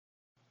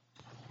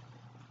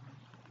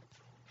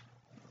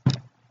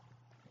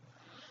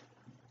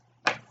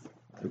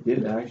I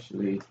did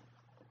actually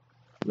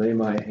lay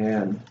my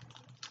hand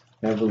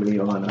heavily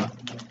on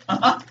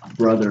a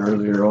brother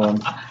earlier on.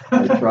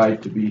 I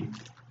tried to be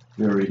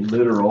very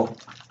literal.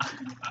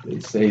 They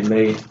say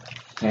lay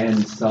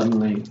hands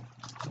suddenly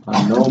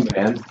on no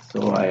man,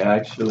 so I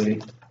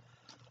actually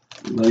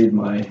laid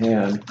my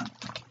hand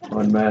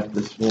on Matt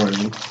this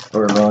morning,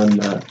 or on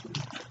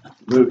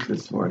Luke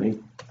this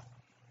morning.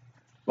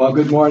 Well,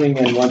 good morning,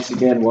 and once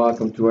again,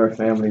 welcome to our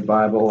Family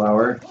Bible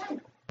Hour.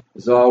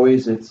 As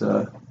always, it's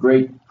a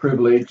great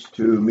privilege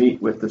to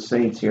meet with the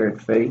saints here at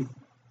Faith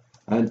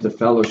and to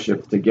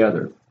fellowship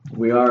together.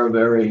 We are a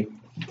very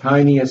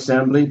tiny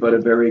assembly, but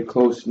a very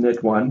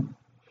close-knit one.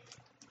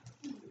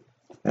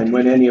 And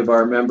when any of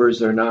our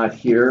members are not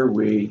here,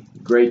 we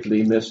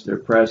greatly miss their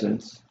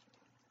presence.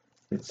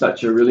 It's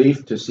such a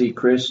relief to see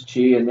Chris,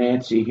 Chi, and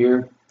Nancy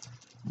here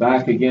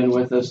back again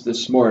with us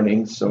this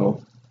morning.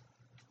 So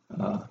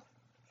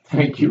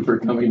thank you for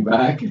coming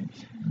back.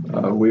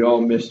 We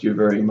all missed you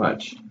very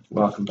much.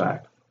 Welcome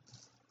back.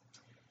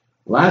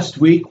 Last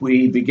week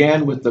we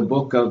began with the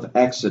book of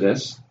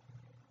Exodus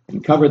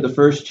and covered the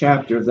first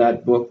chapter of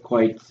that book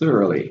quite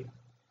thoroughly.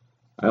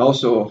 I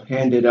also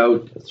handed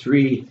out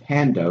 3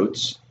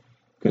 handouts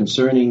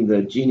concerning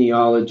the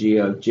genealogy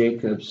of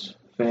Jacob's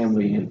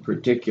family in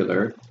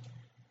particular,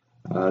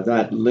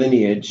 that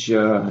lineage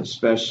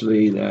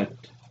especially that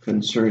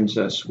concerns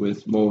us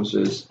with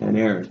Moses and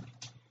Aaron.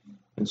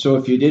 And so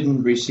if you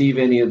didn't receive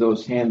any of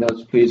those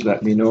handouts, please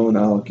let me know and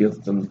I'll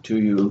give them to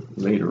you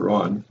later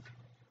on.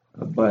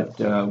 But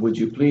would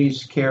you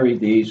please carry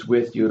these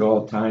with you at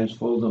all times,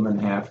 fold them in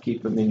half,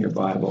 keep them in your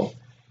Bible,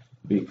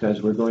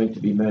 because we're going to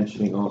be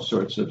mentioning all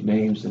sorts of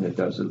names and it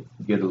does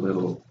get a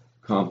little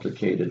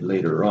complicated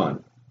later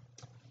on.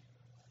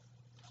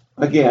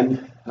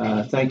 Again,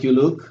 thank you,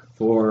 Luke,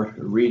 for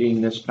reading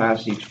this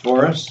passage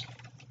for us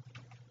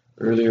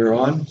earlier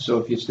on. So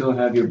if you still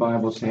have your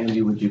Bibles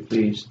handy, would you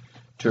please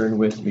turn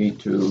with me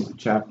to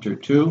chapter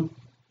 2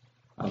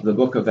 of the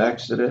book of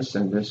Exodus,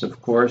 and this,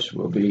 of course,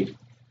 will be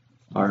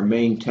our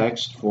main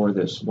text for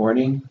this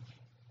morning.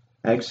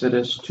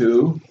 Exodus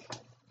 2,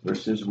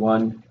 verses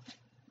 1,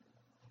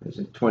 is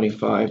it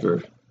 25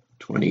 or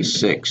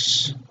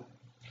 26?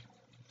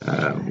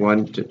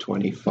 1 to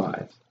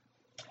 25.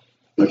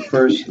 But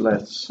first,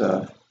 let's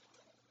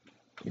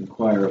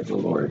inquire of the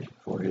Lord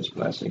for his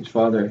blessings.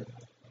 Father,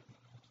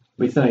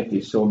 we thank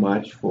thee so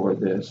much for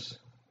this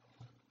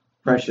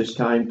precious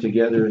time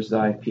together as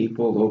thy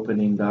people,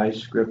 opening thy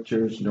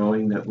scriptures,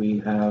 knowing that we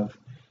have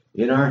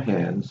in our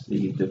hands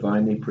the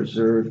divinely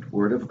preserved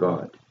Word of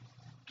God.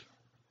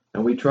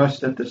 And we trust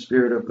that the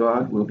Spirit of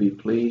God will be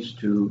pleased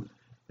to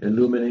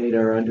illuminate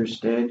our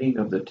understanding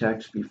of the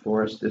text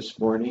before us this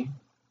morning,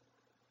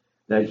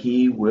 that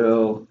he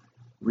will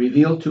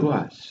reveal to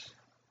us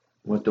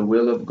what the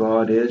will of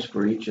God is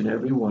for each and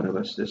every one of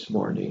us this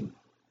morning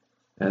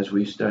as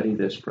we study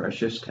this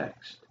precious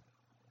text.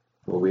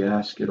 For we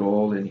ask it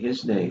all in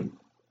his name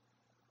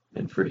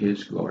and for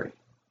his glory.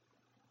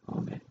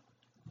 Amen.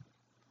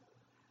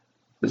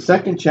 The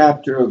second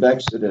chapter of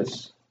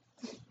Exodus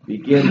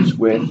begins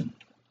with,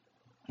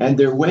 "And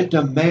there went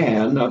a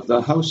man of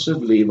the house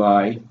of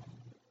Levi,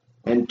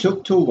 and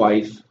took to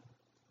wife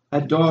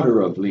a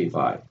daughter of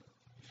Levi."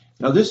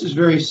 Now this is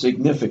very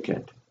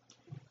significant.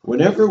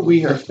 Whenever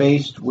we are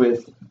faced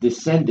with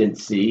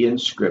descendancy in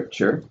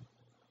Scripture,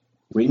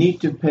 we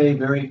need to pay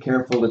very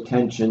careful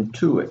attention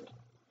to it.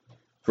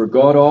 For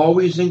God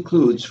always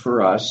includes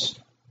for us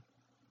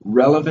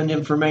relevant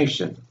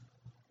information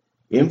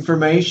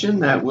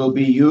that will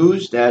be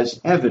used as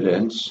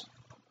evidence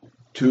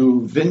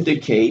to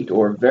vindicate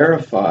or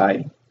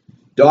verify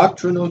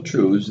doctrinal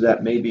truths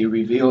that may be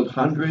revealed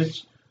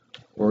hundreds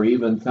or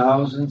even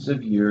thousands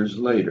of years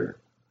later.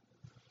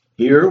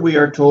 Here we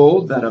are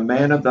told that a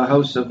man of the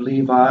house of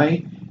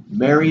Levi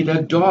married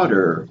a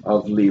daughter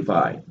of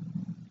Levi.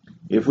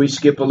 If we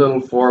skip a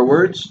little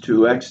forwards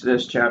to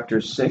Exodus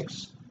chapter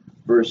 6,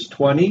 verse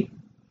 20,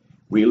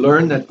 we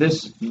learn that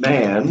this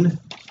man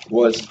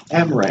was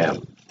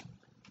Amram,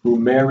 who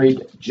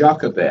married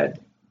Jochebed,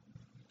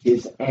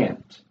 his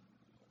aunt.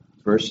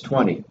 Verse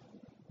 20,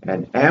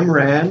 "And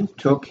Amram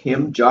took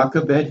him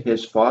Jochebed,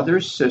 his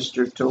father's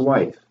sister, to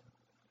wife,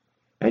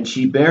 and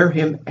she bare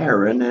him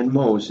Aaron and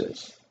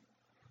Moses.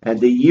 And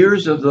the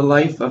years of the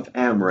life of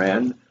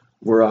Amram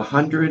were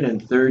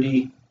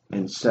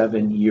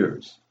 137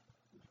 years."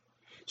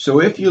 So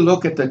if you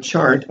look at the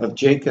chart of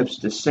Jacob's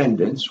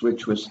descendants,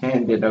 which was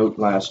handed out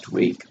last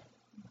week,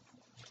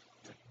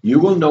 you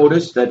will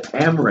notice that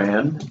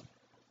Amram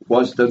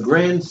was the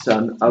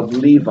grandson of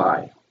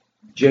Levi,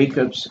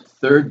 Jacob's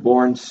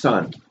third-born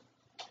son,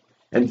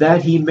 and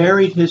that he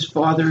married his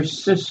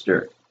father's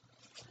sister.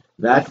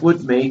 That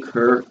would make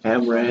her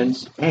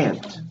Amram's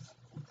aunt.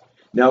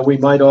 Now we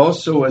might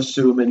also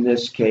assume in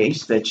this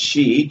case that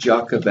she,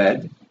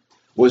 Jochebed,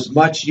 was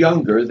much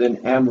younger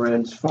than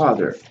Amram's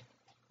father.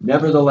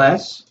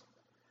 Nevertheless,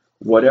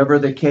 whatever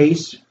the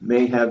case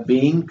may have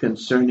been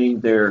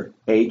concerning their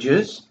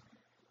ages,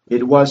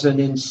 it was an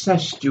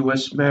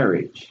incestuous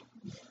marriage,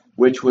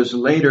 which was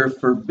later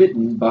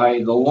forbidden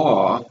by the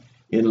law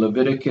in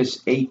Leviticus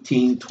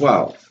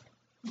 18:12.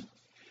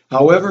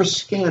 However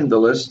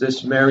scandalous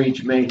this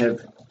marriage may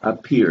have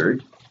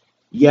appeared,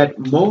 yet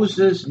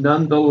Moses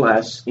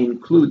nonetheless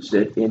includes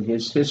it in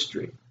his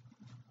history.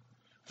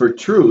 For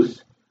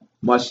truth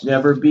must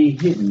never be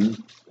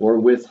hidden or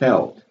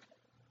withheld.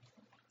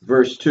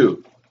 Verse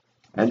 2,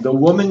 and the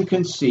woman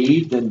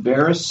conceived and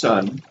bare a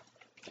son,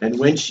 and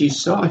when she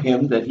saw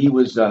him that he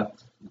was a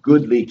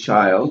goodly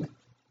child,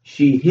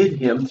 she hid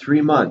him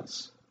 3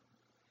 months.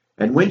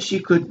 And when she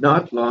could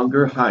not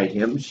longer hide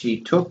him, she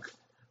took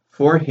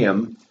for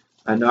him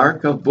an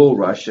ark of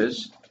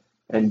bulrushes,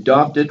 and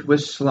daubed it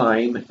with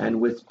slime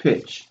and with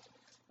pitch,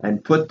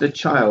 and put the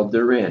child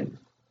therein.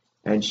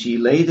 And she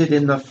laid it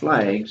in the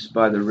flags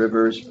by the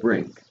river's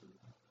brink.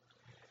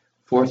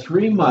 For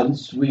 3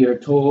 months we are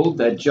told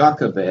that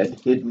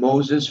Jochebed hid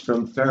Moses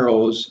from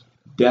Pharaoh's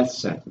death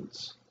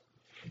sentence.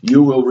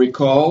 You will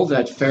recall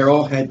that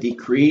Pharaoh had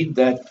decreed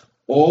that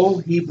all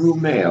Hebrew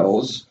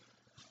males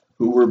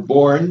who were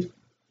born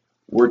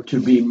were to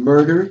be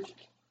murdered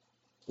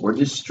or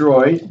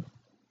destroyed,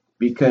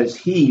 because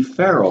he,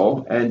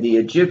 Pharaoh, and the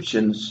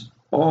Egyptians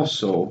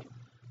also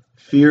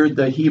feared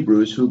the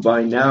Hebrews, who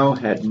by now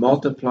had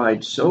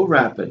multiplied so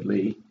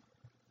rapidly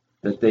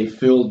that they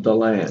filled the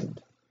land.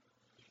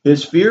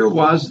 His fear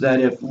was that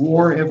if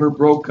war ever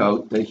broke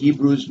out, the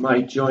Hebrews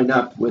might join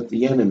up with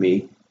the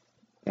enemy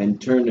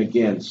and turn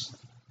against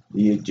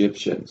the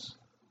Egyptians.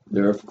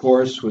 There, of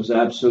course, was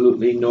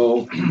absolutely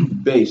no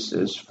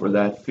basis for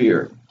that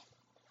fear.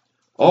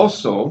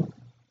 Also,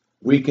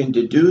 we can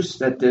deduce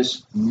that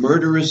this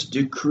murderous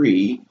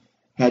decree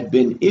had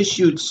been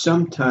issued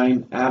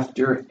sometime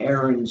after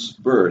Aaron's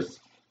birth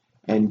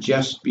and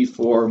just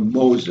before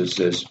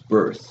Moses'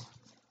 birth.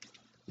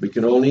 We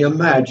can only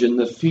imagine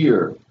the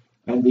fear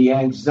and the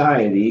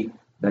anxiety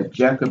that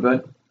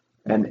Jochebed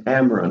and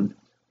Amram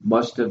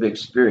must have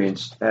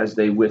experienced as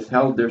they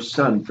withheld their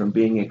son from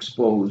being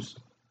exposed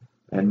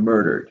and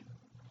murdered.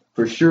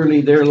 For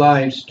surely their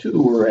lives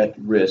too were at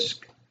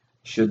risk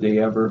should they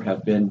ever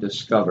have been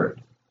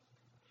discovered.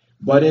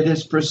 But it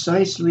is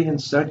precisely in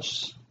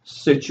such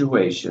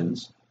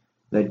situations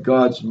that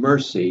God's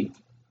mercy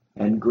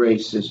and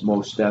grace is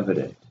most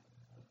evident.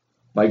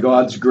 By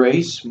God's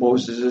grace,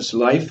 Moses'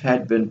 life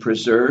had been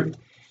preserved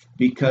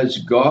because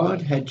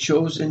God had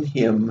chosen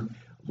him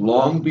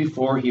long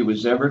before he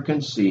was ever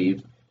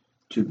conceived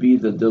to be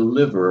the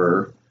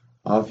deliverer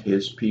of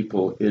his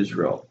people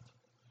Israel.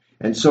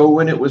 And so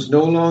when it was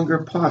no longer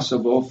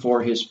possible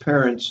for his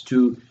parents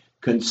to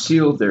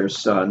conceal their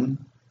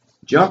son,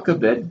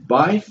 Jochebed,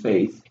 by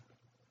faith,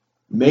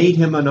 made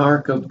him an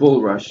ark of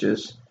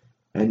bulrushes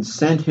and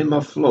sent him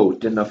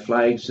afloat in the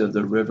flags of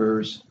the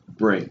river's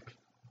brink.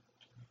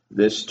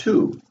 This,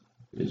 too,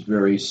 is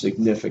very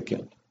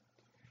significant,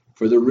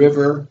 for the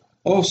river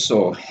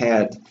also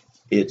had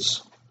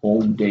its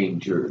own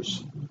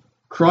dangers.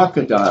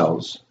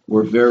 Crocodiles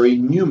were very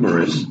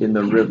numerous in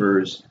the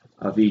rivers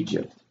of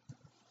Egypt.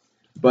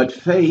 But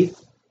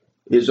faith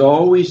is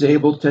always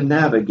able to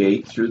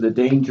navigate through the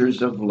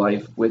dangers of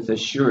life with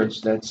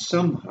assurance that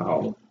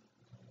somehow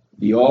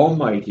the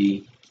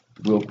Almighty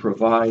will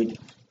provide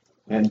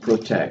and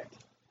protect.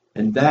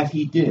 And that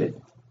he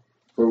did.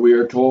 For we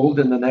are told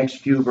in the next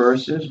few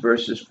verses,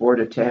 verses 4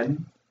 to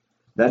 10,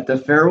 that the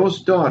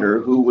Pharaoh's daughter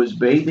who was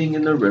bathing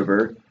in the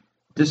river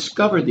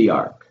discovered the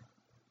ark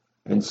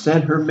and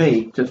sent her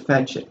maid to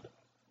fetch it.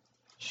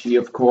 She,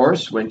 of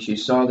course, when she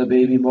saw the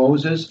baby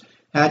Moses,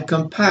 had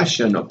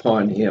compassion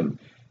upon him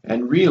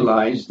and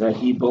realized that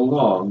he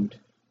belonged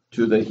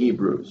to the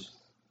Hebrews.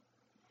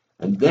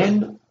 And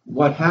then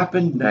what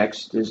happened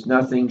next is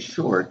nothing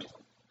short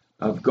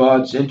of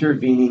God's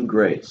intervening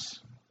grace.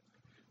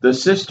 The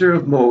sister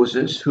of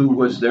Moses, who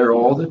was there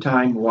all the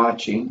time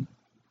watching,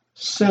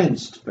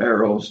 sensed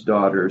Pharaoh's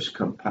daughter's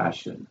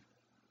compassion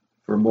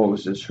for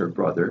Moses, her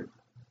brother,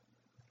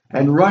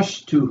 and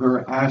rushed to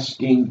her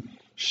asking,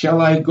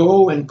 "Shall I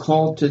go and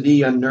call to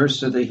thee a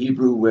nurse of the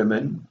Hebrew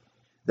women,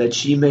 that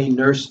she may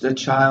nurse the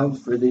child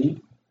for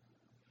thee?"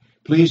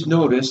 Please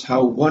notice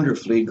how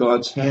wonderfully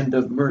God's hand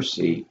of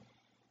mercy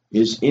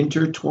is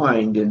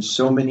intertwined in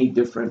so many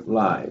different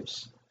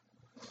lives.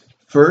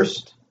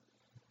 First,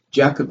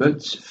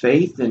 Jochebed's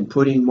faith in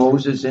putting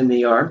Moses in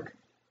the ark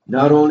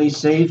not only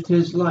saved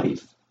his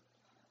life,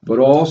 but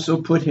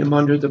also put him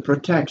under the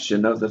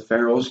protection of the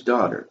Pharaoh's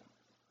daughter.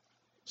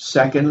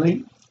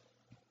 Secondly,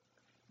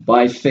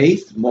 by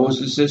faith,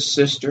 Moses'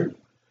 sister,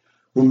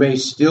 who may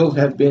still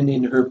have been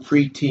in her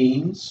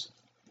preteens,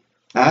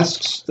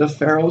 asks the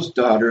Pharaoh's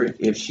daughter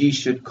if she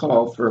should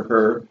call for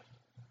her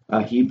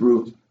a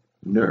Hebrew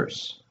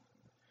nurse.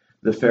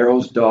 The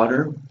Pharaoh's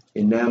daughter,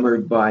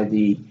 enamored by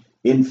the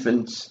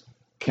infant's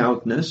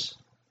countenance,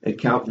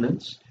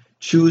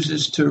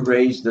 chooses to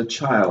raise the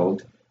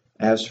child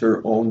as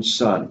her own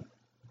son.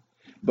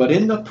 But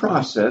in the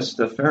process,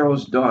 the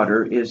Pharaoh's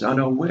daughter is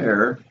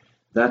unaware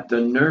that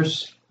the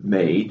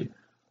nursemaid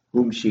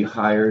whom she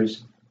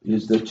hires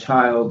is the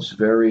child's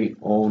very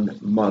own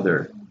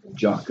mother,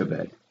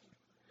 Jochebed.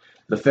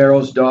 The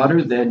Pharaoh's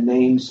daughter then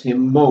names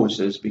him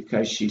Moses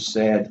because she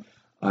said,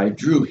 I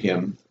drew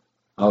him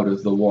out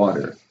of the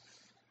water.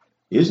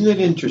 Isn't it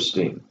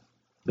interesting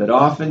that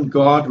often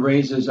God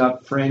raises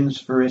up friends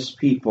for his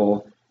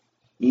people,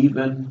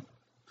 even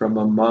from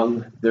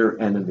among their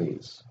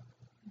enemies?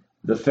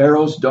 The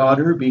Pharaoh's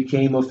daughter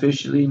became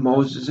officially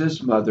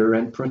Moses' mother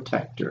and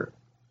protector.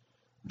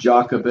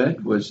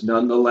 Jochebed was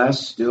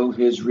nonetheless still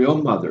his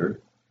real mother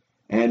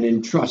and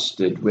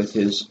entrusted with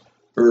his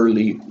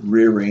early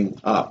rearing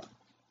up.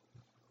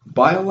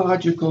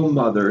 Biological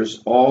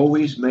mothers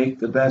always make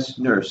the best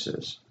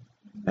nurses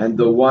and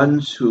the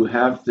ones who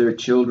have their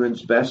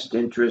children's best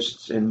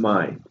interests in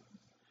mind.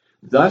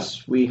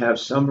 Thus, we have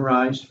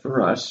summarized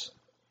for us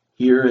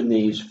here in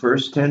these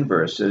first 10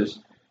 verses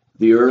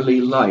the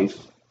early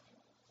life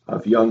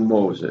of young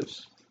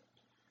Moses.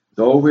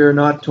 Though we are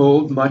not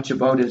told much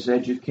about his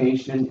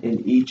education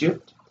in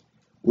Egypt,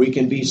 we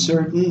can be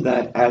certain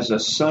that as a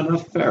son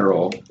of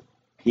Pharaoh,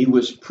 he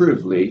was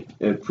privy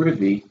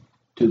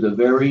to the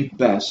very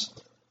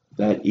best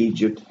that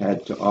Egypt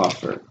had to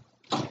offer.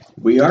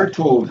 We are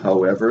told,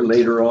 however,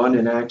 later on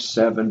in Acts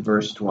 7,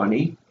 verse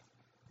 20,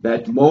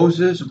 that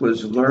Moses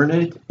was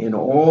learned in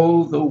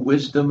all the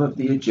wisdom of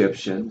the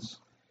Egyptians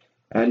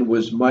and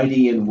was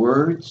mighty in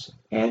words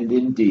and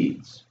in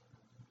deeds.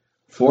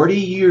 40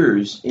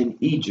 years in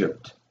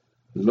Egypt,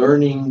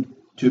 learning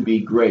to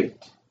be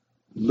great,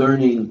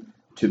 learning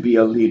to be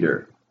a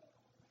leader.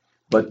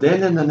 But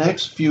then in the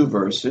next few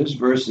verses,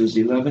 verses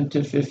 11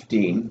 to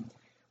 15,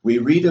 we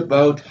read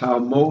about how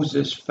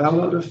Moses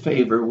fell out of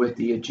favor with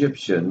the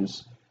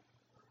Egyptians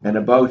and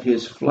about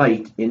his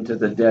flight into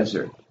the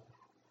desert.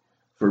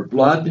 For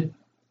blood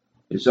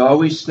is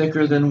always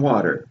thicker than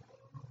water,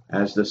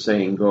 as the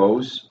saying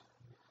goes,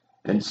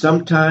 and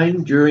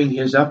sometime during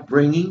his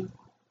upbringing,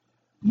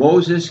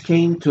 Moses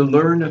came to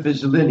learn of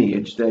his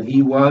lineage that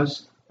he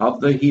was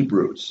of the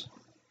Hebrews,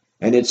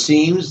 and it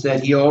seems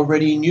that he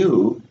already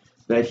knew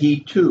that he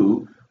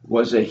too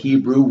was a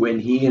Hebrew when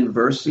he, in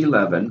verse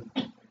 11,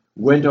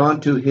 went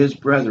on to his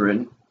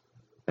brethren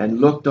and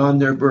looked on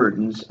their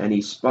burdens, and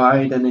he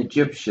spied an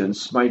Egyptian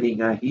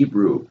smiting a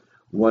Hebrew,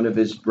 one of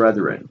his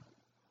brethren.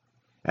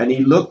 And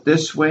he looked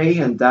this way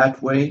and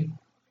that way,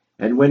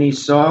 and when he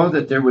saw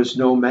that there was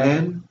no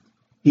man,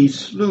 he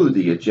slew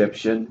the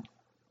Egyptian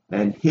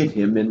and hid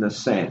him in the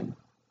sand.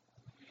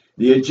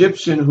 The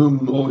Egyptian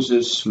whom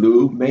Moses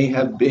slew may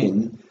have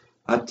been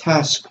a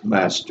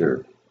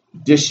taskmaster,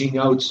 dishing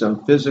out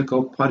some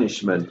physical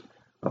punishment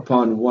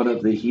upon one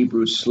of the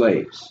Hebrew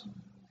slaves.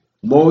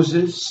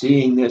 Moses,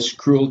 seeing this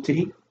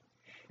cruelty,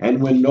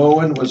 and when no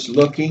one was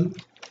looking,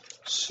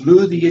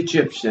 slew the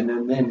Egyptian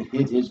and then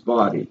hid his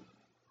body.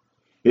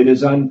 It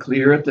is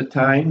unclear at the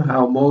time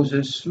how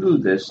Moses slew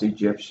this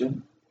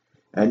Egyptian,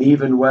 and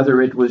even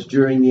whether it was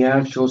during the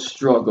actual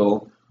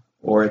struggle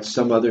or at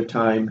some other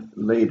time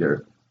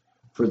later.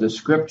 For the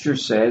scripture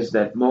says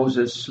that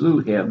Moses slew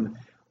him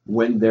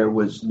when there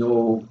was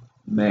no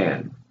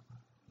man.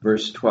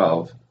 Verse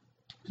 12,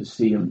 to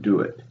see him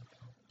do it.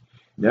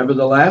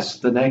 Nevertheless,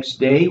 the next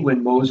day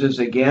when Moses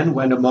again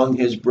went among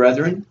his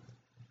brethren,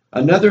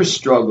 another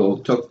struggle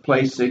took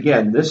place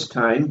again, this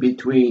time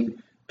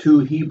between two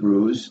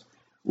Hebrews,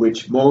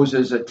 which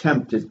Moses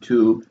attempted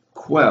to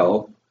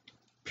quell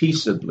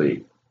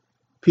peaceably,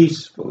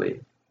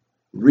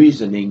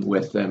 reasoning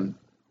with them,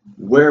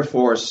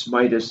 wherefore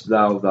smitest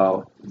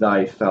thou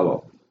thy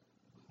fellow?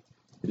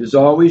 It is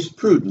always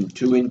prudent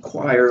to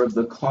inquire of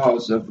the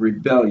cause of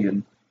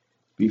rebellion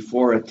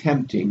before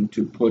attempting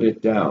to put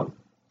it down.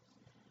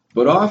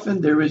 But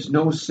often there is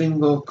no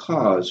single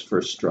cause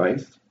for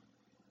strife,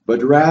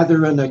 but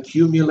rather an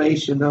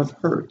accumulation of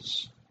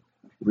hurts,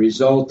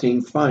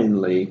 resulting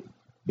finally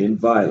in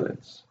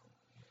violence.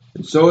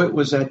 And so it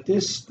was at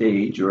this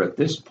stage or at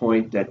this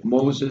point that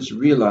Moses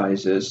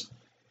realizes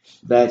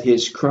that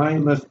his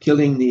crime of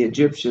killing the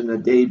Egyptian the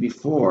day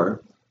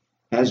before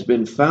has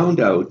been found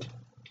out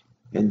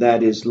and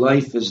that his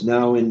life is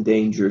now in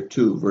danger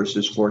too,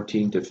 verses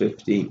 14 to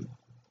 15.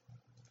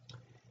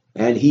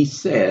 And he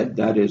said,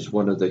 that is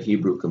one of the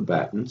Hebrew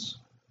combatants,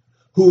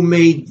 who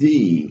made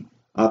thee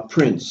a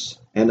prince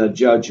and a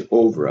judge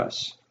over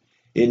us?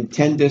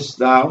 Intendest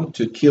thou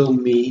to kill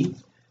me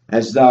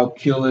as thou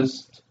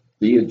killest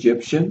the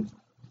Egyptian?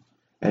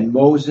 And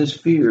Moses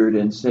feared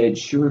and said,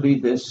 surely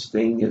this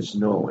thing is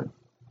known.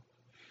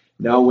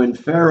 Now when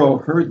Pharaoh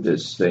heard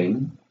this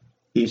thing,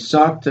 he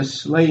sought to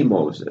slay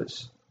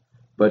Moses.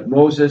 But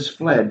Moses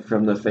fled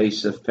from the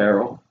face of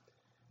Pharaoh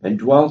and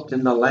dwelt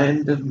in the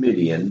land of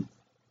Midian,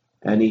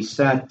 and he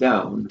sat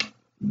down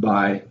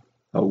by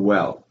a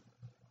well.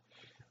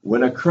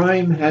 When a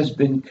crime has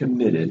been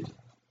committed,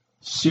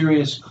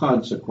 serious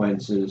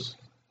consequences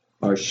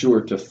are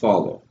sure to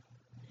follow.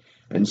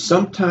 And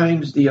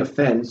sometimes the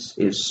offense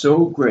is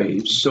so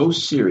grave, so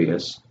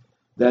serious,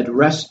 that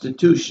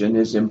restitution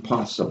is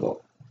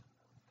impossible.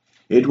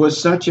 It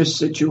was such a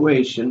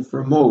situation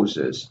for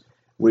Moses,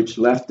 which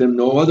left him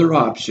no other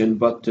option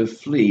but to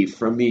flee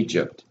from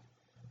Egypt,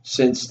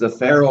 since the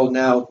Pharaoh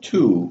now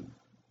too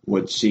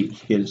would seek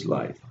his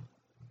life.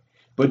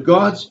 But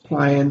God's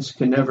plans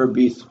can never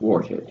be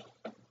thwarted,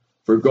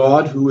 for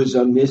God, who is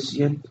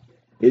omniscient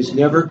is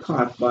never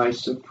caught by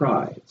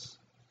surprise.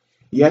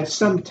 Yet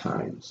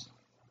sometimes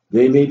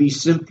they may be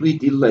simply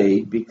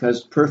delayed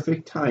because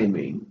perfect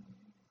timing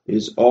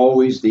is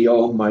always the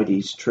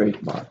Almighty's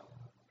trademark.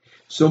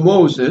 So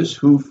Moses,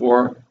 who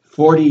for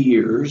 40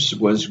 years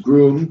was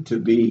groomed to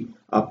be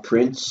a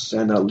prince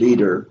and a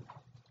leader,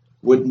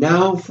 would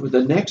now for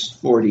the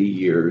next 40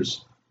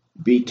 years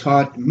be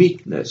taught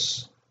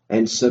meekness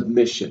and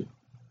submission.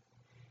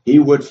 He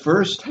would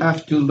first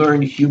have to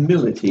learn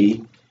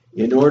humility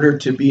in order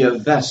to be a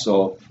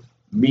vessel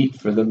meet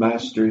for the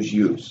master's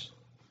use.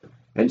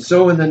 And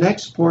so in the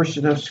next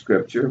portion of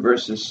Scripture,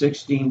 verses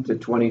 16 to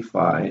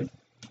 25,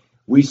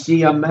 we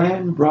see a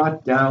man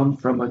brought down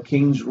from a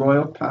king's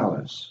royal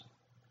palace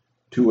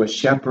to a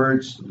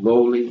shepherd's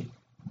lowly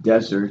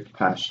desert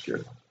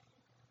pasture.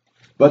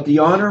 But the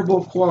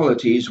honorable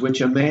qualities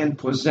which a man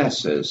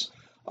possesses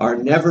are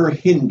never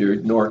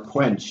hindered nor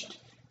quenched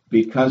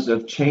because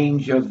of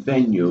change of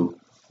venue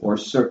or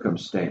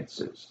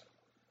circumstances,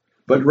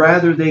 but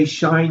rather they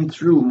shine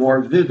through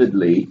more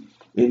vividly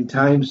in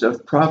times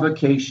of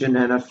provocation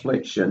and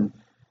affliction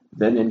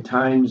than in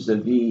times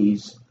of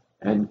ease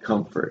and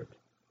comfort.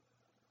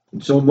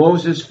 And so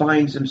Moses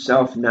finds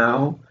himself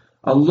now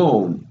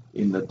alone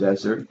in the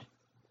desert,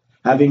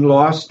 having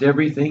lost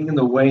everything in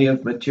the way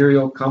of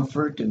material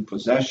comfort and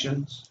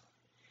possessions.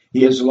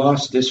 He has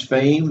lost his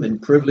fame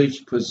and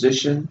privileged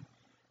position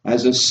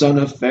as a son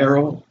of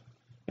Pharaoh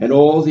and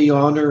all the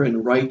honor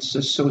and rights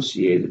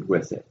associated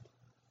with it.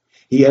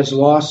 He has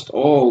lost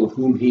all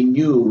whom he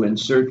knew and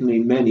certainly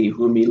many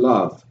whom he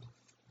loved,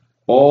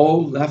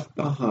 all left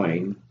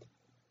behind,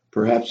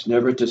 perhaps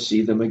never to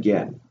see them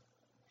again.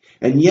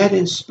 And yet,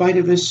 in spite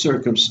of his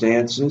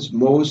circumstances,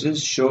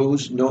 Moses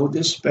shows no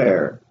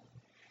despair.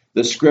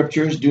 The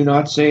Scriptures do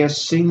not say a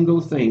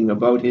single thing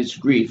about his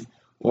grief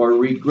or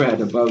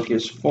regret about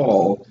his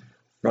fall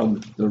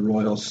from the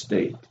royal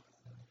state.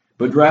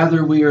 But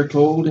rather we are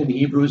told in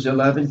Hebrews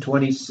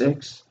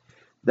 11:26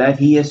 that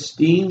he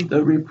esteemed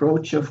the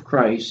reproach of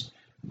Christ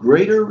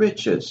greater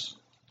riches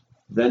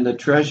than the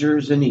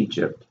treasures in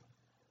Egypt,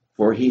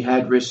 for he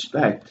had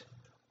respect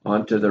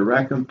unto the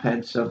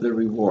recompense of the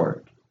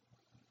reward.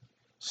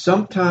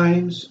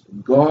 Sometimes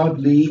God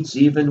leads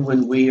even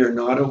when we are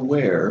not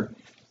aware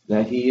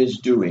that he is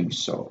doing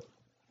so.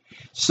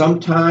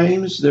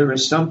 Sometimes there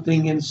is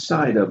something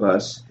inside of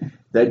us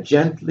that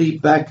gently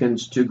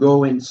beckons to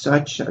go in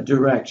such a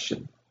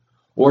direction,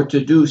 or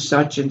to do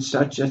such and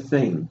such a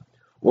thing,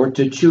 or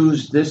to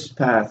choose this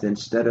path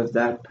instead of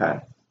that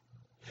path.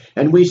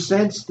 And we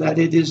sense that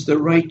it is the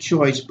right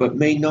choice, but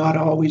may not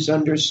always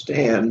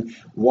understand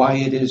why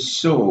it is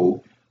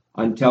so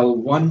until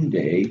one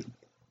day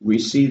we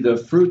see the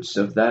fruits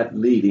of that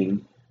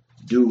leading.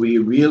 Do we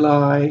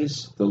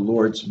realize the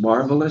Lord's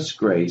marvelous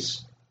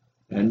grace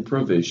and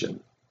provision?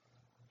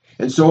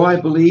 And so I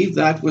believe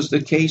that was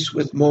the case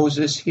with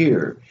Moses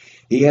here.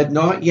 He had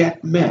not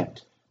yet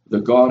met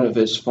the God of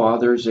his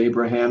fathers,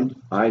 Abraham,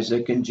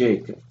 Isaac, and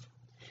Jacob.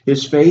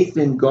 His faith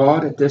in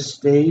God at this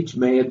stage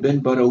may have been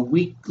but a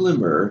weak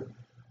glimmer,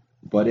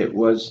 but it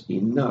was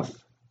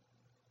enough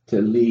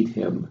to lead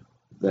him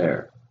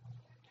there.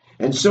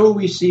 And so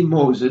we see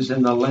Moses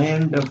in the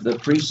land of the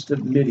priest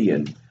of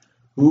Midian,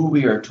 who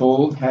we are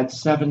told had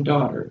 7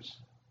 daughters.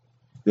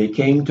 They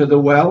came to the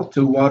well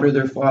to water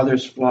their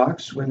father's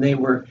flocks when they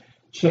were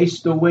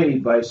chased away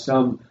by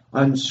some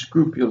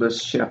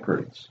unscrupulous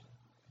shepherds.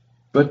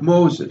 But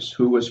Moses,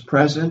 who was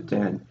present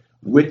and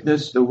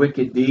witnessed the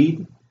wicked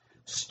deed,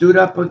 stood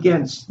up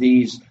against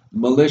these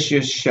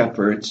malicious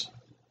shepherds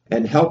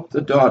and helped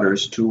the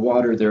daughters to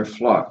water their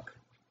flock.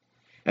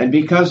 And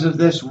because of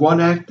this one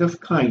act of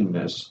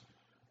kindness,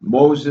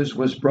 Moses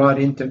was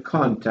brought into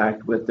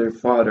contact with their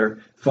father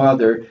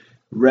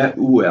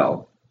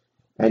Reuel,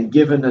 and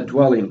given a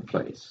dwelling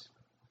place.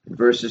 In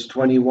verses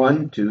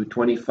 21 to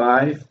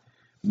 25,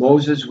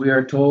 Moses, we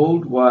are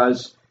told,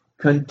 was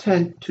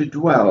content to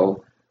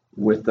dwell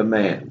with the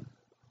man.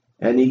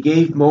 And he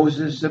gave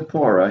Moses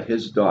Zipporah,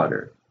 his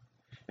daughter.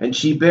 And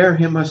she bare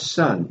him a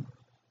son,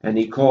 and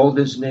he called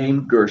his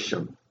name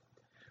Gershom.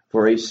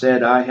 For he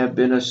said, I have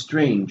been a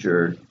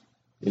stranger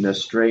in a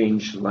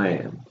strange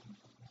land.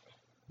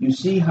 You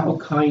see how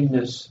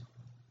kindness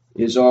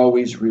is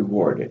always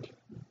rewarded.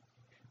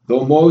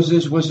 Though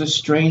Moses was a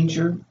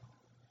stranger,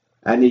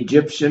 an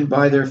Egyptian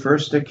by their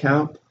first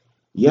account,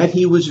 yet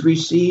he was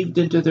received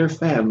into their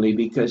family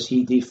because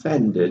he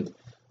defended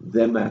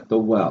them at the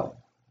well.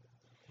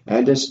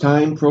 And as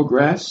time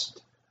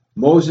progressed,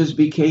 Moses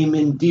became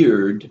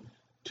endeared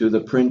to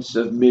the prince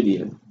of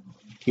Midian,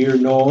 here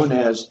known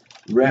as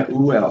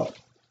Reuel,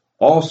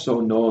 also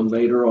known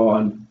later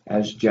on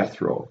as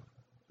Jethro.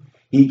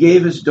 He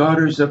gave his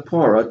daughter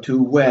Zipporah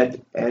to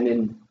wed, and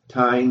in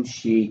time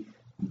she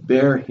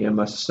bare him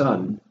a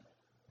son,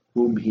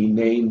 whom he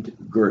named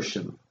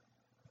Gershom.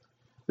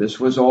 This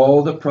was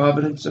all the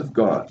providence of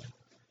God.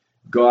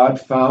 God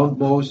found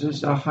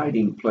Moses a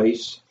hiding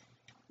place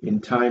in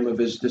time of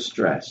his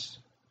distress.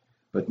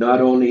 But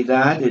not only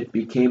that, it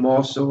became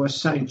also a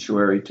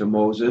sanctuary to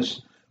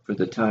Moses for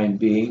the time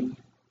being.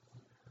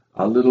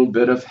 a little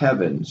bit of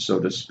heaven, so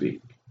to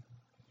speak.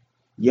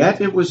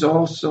 Yet it was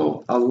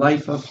also a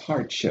life of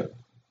hardship,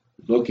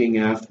 looking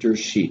after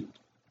sheep.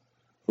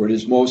 For it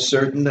is most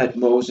certain that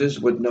Moses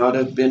would not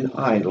have been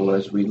idle,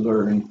 as we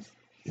learn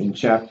in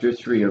chapter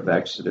 3 of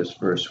Exodus,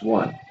 verse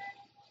 1.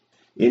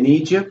 In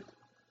Egypt,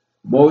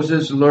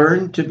 Moses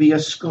learned to be a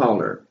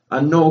scholar,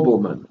 a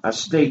nobleman, a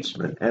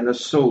statesman, and a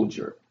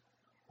soldier,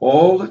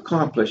 all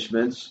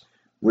accomplishments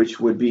which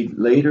would be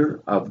later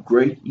of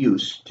great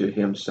use to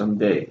him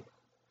someday.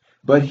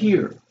 But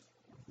here,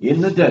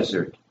 in the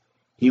desert,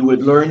 he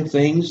would learn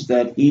things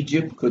that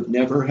Egypt could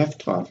never have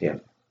taught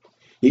him.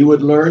 He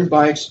would learn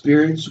by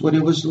experience what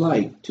it was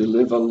like to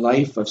live a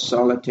life of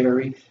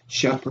solitary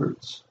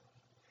shepherds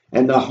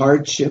and the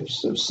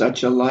hardships of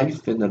such a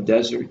life in the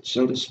desert,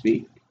 so to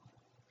speak.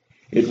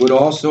 It would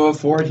also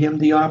afford him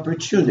the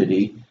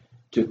opportunity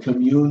to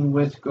commune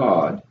with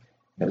God,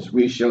 as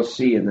we shall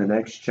see in the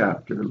next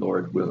chapter,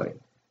 Lord willing.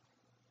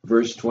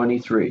 Verse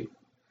 23.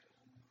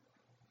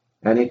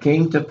 And it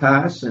came to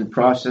pass in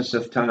process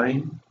of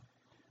time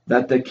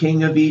that the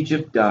king of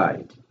Egypt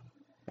died,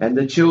 and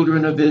the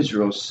children of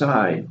Israel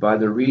sighed by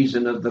the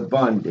reason of the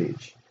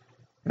bondage,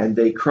 and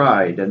they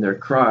cried, and their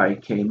cry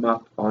came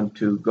up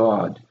unto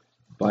God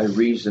by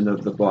reason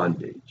of the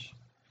bondage.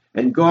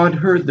 And God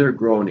heard their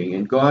groaning,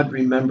 and God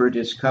remembered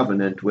his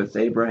covenant with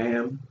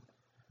Abraham,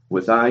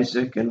 with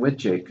Isaac, and with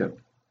Jacob.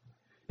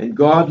 And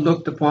God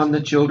looked upon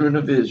the children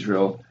of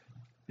Israel,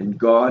 and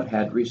God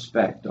had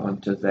respect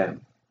unto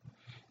them.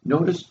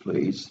 Notice,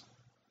 please,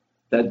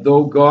 that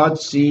though God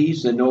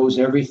sees and knows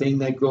everything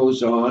that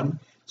goes on,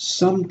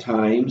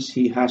 sometimes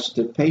he has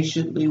to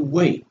patiently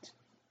wait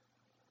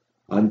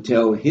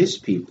until his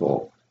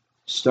people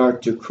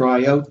start to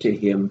cry out to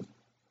him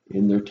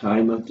in their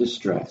time of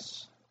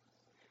distress.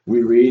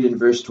 We read in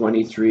verse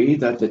 23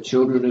 that the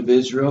children of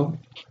Israel,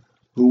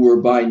 who were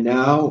by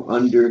now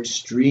under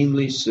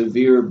extremely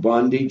severe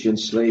bondage and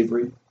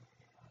slavery,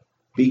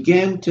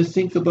 began to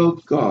think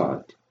about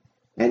God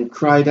and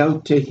cried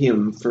out to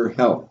him for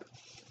help.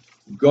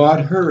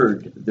 God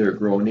heard their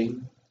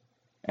groaning,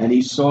 and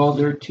he saw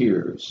their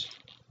tears,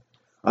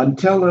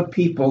 until a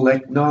people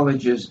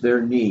acknowledges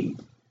their need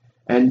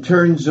and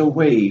turns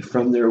away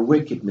from their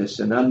wickedness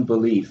and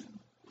unbelief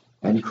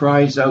and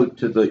cries out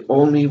to the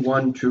only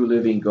one true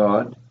living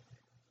God,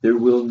 there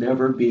will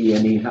never be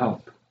any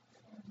help.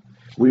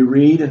 We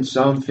read in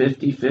Psalm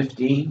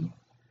 50:15,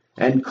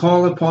 and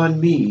call upon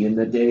me in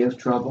the day of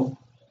trouble.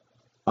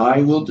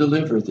 I will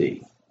deliver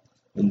thee,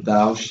 and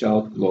thou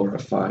shalt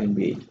glorify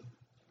me.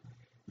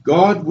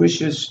 God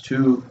wishes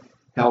to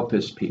help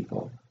his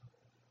people.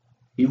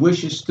 He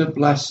wishes to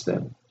bless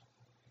them,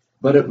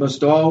 but it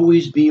must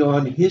always be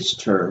on his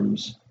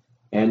terms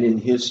and in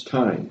his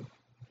time.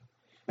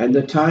 And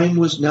the time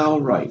was now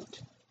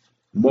right.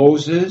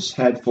 Moses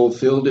had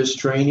fulfilled his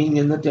training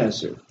in the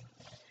desert.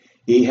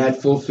 He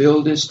had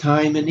fulfilled his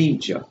time in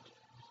Egypt.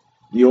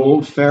 The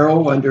old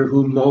Pharaoh under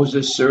whom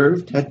Moses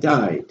served had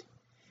died.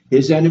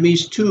 His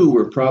enemies too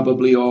were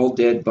probably all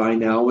dead by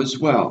now as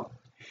well.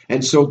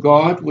 And so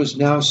God was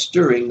now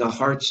stirring the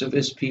hearts of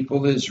his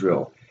people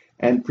Israel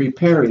and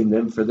preparing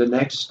them for the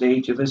next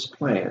stage of his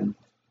plan,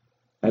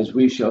 as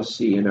we shall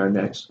see in our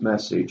next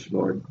message,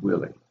 Lord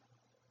willing.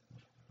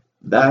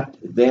 That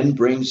then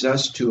brings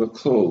us to a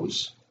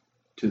close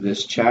to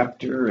this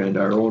chapter and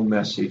our own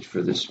message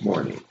for this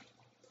morning.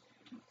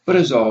 But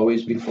as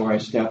always, before I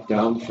step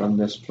down from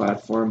this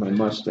platform, I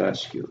must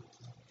ask you,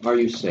 are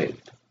you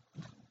saved?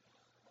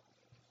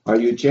 Are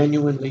you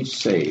genuinely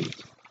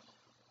saved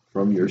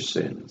from your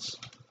sins?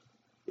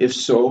 If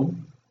so,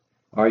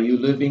 are you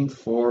living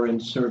for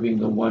and serving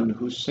the one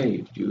who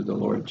saved you, the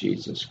Lord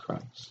Jesus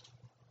Christ?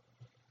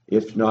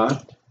 If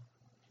not,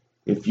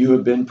 if you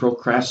have been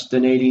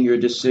procrastinating your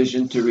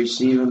decision to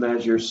receive him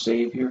as your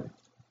Savior,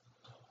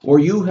 or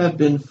you have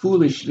been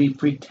foolishly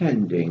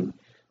pretending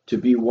to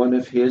be one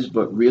of his,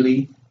 but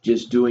really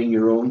just doing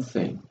your own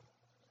thing,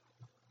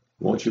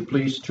 won't you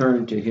please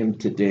turn to him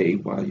today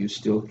while you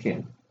still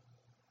can,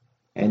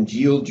 and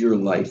yield your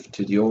life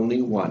to the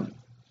only one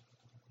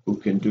who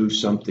can do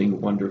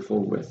something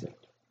wonderful with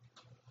it.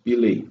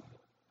 Believe.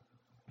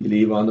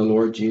 Believe on the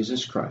Lord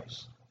Jesus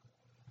Christ,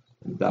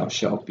 and thou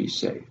shalt be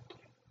saved.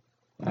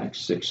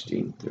 Acts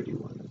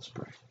 16:31. Let's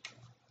pray.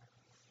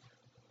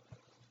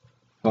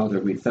 Father,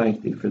 we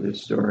thank thee for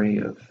this story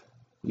of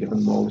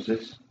young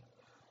Moses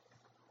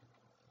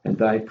and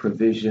thy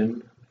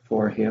provision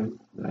for him,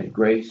 thy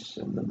grace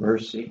and the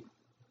mercy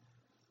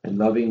and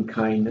loving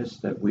kindness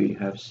that we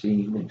have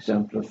seen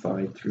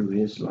exemplified through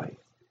his life.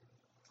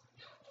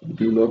 We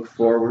do look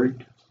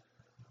forward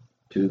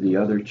to the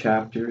other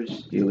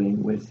chapters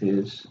dealing with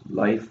his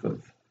life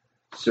of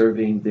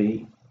serving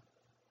thee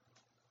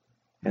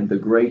and the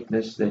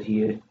greatness that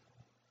he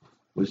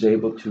was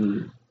able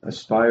to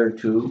aspire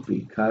to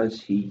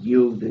because he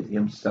yielded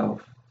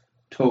himself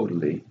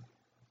totally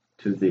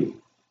to thee.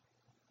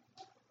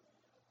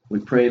 We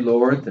pray,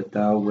 Lord, that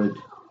thou would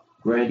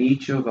grant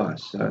each of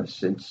us a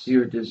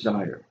sincere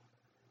desire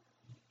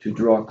to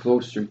draw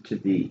closer to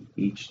thee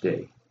each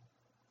day.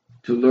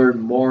 to learn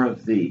more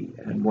of thee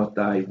and what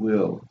thy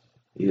will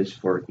is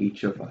for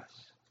each of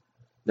us,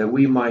 that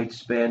we might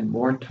spend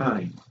more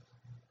time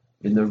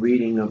in the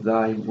reading of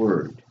thy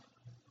word,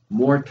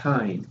 more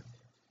time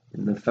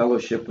in the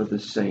fellowship of the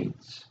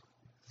saints,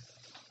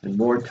 and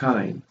more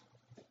time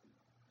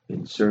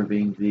in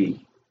serving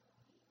thee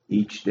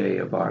each day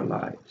of our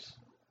lives.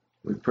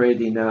 We pray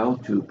thee now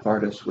to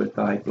part us with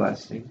thy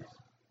blessings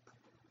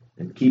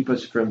and keep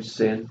us from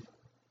sin.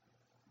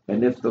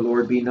 And if the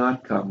Lord be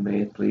not come,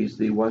 may it please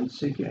thee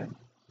once again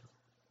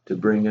to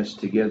bring us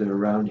together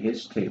around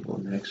his table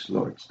next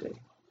Lord's Day.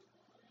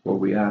 For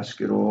we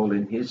ask it all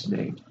in his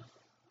name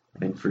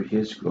and for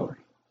his glory.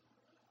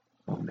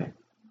 Amen.